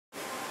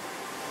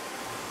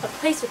a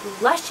place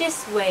with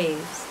luscious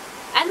waves,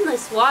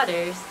 endless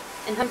waters,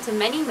 and home to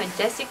many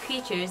majestic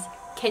creatures,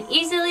 can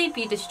easily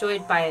be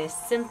destroyed by a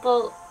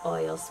simple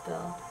oil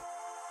spill.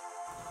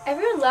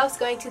 Everyone loves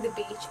going to the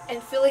beach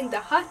and feeling the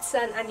hot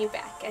sun on your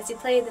back as you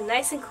play in the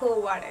nice and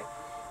cool water,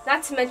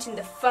 not to mention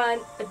the fun,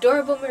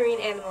 adorable marine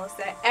animals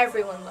that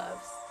everyone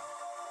loves.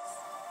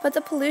 But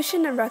the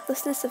pollution and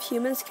recklessness of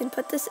humans can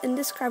put this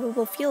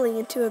indescribable feeling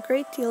into a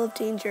great deal of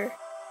danger.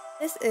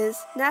 This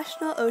is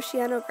National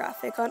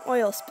Oceanographic on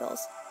Oil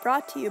Spills,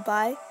 brought to you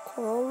by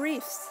Coral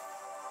Reefs.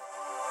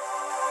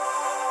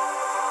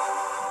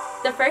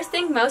 The first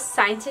thing most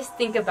scientists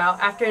think about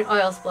after an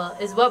oil spill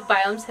is what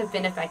biomes have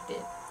been affected.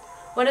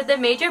 One of the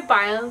major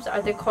biomes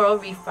are the coral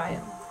reef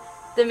biome.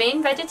 The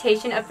main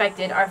vegetation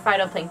affected are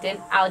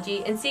phytoplankton,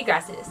 algae, and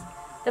seagrasses.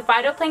 The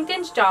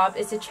phytoplankton's job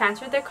is to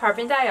transfer the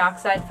carbon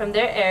dioxide from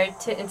their air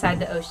to inside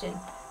the ocean.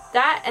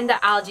 That and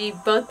the algae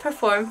both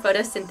perform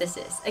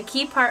photosynthesis, a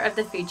key part of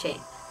the food chain.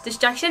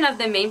 Destruction of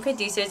the main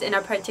producers in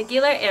a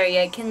particular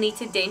area can lead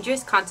to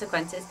dangerous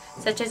consequences,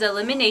 such as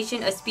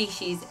elimination of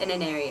species in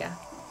an area.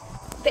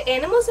 The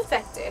animals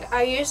affected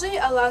are usually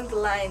along the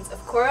lines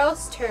of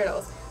corals,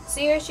 turtles,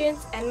 sea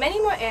urchins, and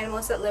many more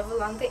animals that live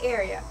along the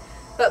area,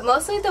 but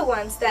mostly the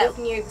ones that live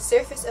near the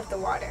surface of the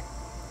water.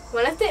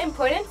 One of the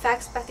important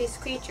facts about these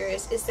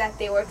creatures is that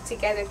they work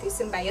together through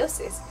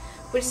symbiosis,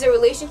 which is a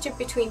relationship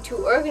between two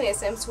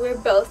organisms where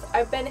both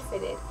are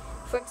benefited.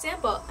 For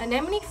example,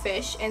 anemone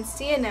fish and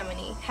sea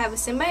anemone have a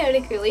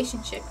symbiotic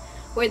relationship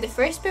where the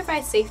first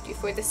provides safety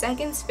for the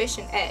second's fish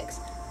and eggs,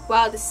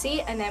 while the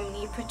sea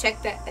anemone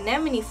protect the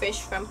anemone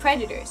fish from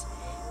predators.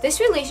 This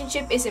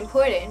relationship is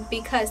important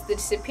because the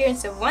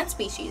disappearance of one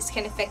species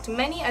can affect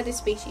many other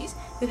species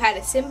who had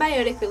a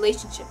symbiotic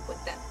relationship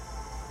with them.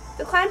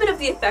 The climate of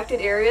the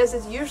affected areas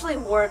is usually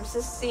warm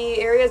since the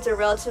areas are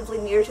relatively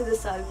near to the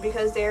sun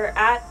because they are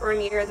at or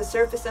near the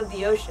surface of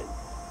the ocean.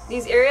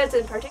 These areas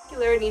in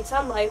particular need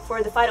sunlight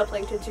for the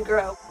phytoplankton to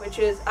grow, which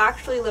is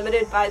actually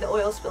limited by the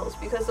oil spills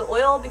because the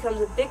oil becomes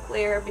a thick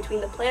layer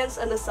between the plants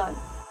and the sun.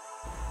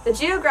 The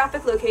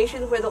geographic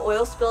locations where the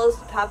oil spills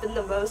happen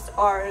the most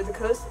are the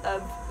coast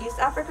of East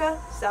Africa,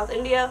 South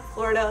India,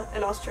 Florida,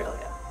 and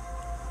Australia.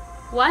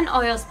 One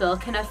oil spill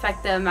can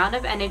affect the amount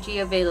of energy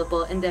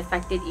available in the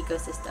affected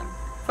ecosystem.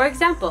 For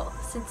example,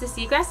 since the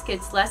seagrass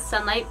gets less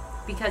sunlight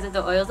because of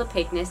the oil's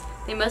opaqueness,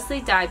 they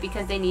mostly die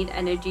because they need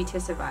energy to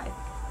survive.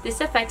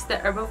 This affects the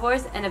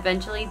herbivores and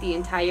eventually the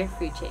entire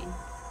food chain.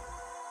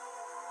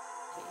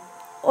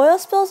 Oil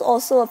spills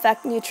also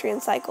affect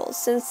nutrient cycles.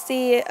 Since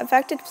the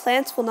affected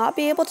plants will not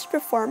be able to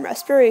perform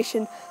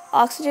respiration,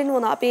 oxygen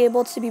will not be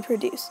able to be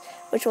produced,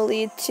 which will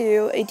lead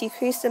to a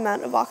decreased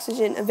amount of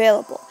oxygen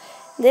available.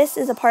 This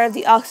is a part of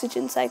the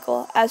oxygen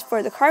cycle. As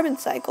for the carbon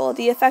cycle,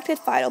 the affected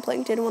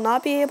phytoplankton will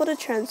not be able to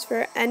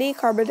transfer any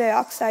carbon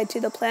dioxide to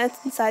the plants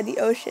inside the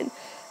ocean,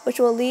 which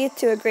will lead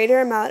to a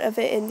greater amount of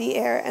it in the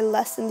air and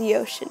less in the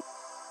ocean.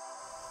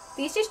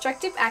 These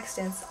destructive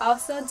accidents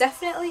also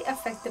definitely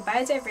affect the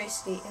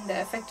biodiversity in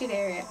the affected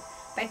area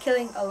by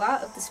killing a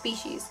lot of the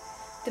species.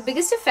 The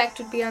biggest effect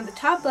would be on the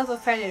top level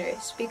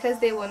predators because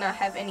they will not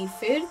have any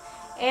food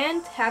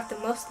and have the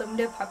most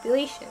limited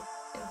population.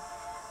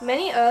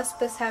 Many oil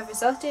spills have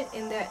resulted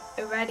in the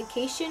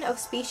eradication of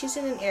species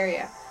in an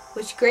area,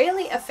 which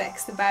greatly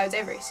affects the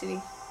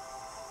biodiversity.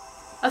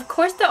 Of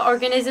course, the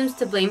organisms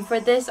to blame for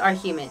this are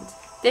humans.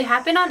 They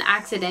happen on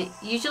accident,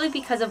 usually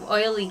because of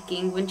oil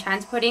leaking when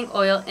transporting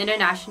oil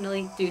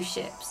internationally through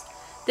ships.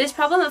 This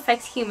problem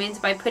affects humans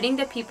by putting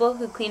the people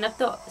who clean up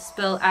the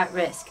spill at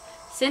risk,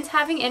 since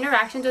having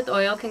interactions with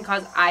oil can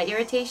cause eye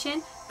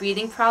irritation,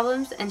 breathing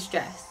problems, and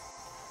stress.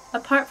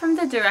 Apart from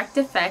the direct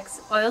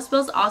effects, oil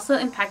spills also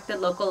impact the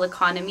local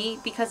economy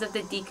because of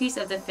the decrease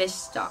of the fish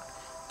stock.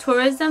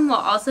 Tourism will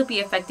also be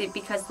affected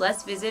because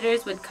less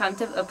visitors would come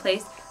to a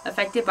place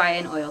affected by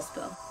an oil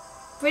spill.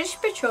 British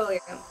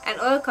Petroleum, an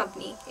oil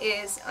company,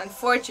 is,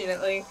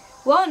 unfortunately,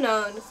 well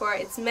known for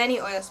its many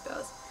oil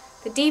spills.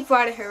 The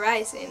Deepwater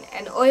Horizon,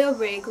 an oil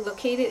rig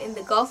located in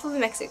the Gulf of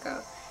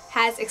Mexico,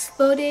 has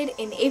exploded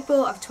in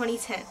April of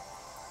 2010.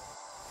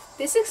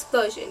 This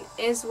explosion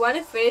is one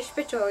of British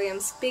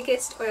Petroleum's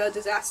biggest oil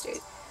disasters.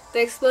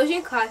 The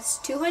explosion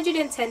caused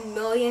 210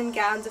 million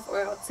gallons of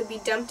oil to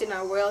be dumped in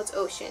our world's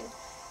ocean.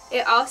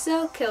 It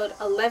also killed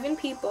 11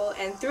 people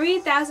and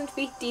 3,000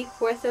 feet deep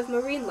worth of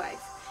marine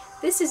life.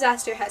 This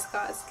disaster has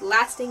caused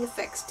lasting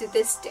effects to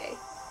this day.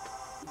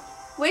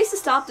 Ways to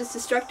stop this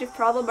destructive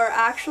problem are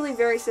actually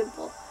very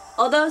simple.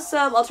 Although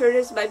some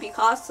alternatives might be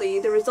costly,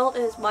 the result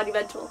is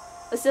monumental.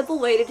 A simple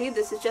way to do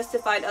this is just to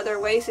find other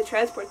ways to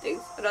transport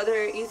things.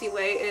 Another easy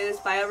way is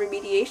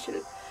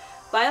bioremediation.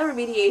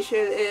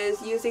 Bioremediation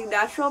is using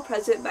natural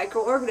present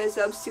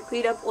microorganisms to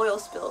clean up oil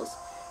spills.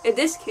 In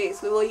this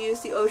case, we will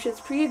use the ocean's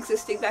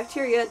pre-existing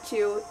bacteria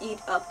to eat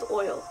up the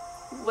oil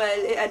when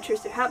it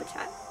enters their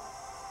habitat.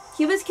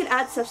 Humans can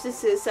add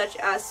substances such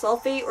as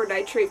sulfate or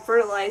nitrate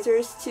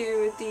fertilizers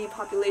to the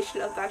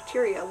population of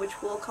bacteria,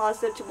 which will cause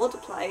them to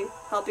multiply,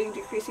 helping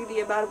decreasing the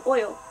amount of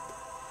oil.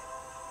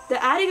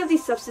 The adding of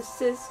these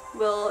substances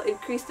will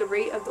increase the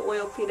rate of the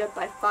oil cleanup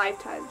by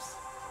 5 times.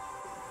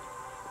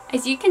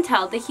 As you can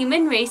tell, the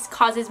human race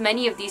causes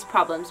many of these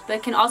problems,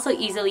 but can also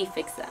easily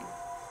fix them.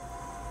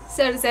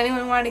 So does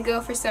anyone want to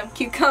go for some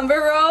cucumber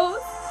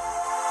rolls?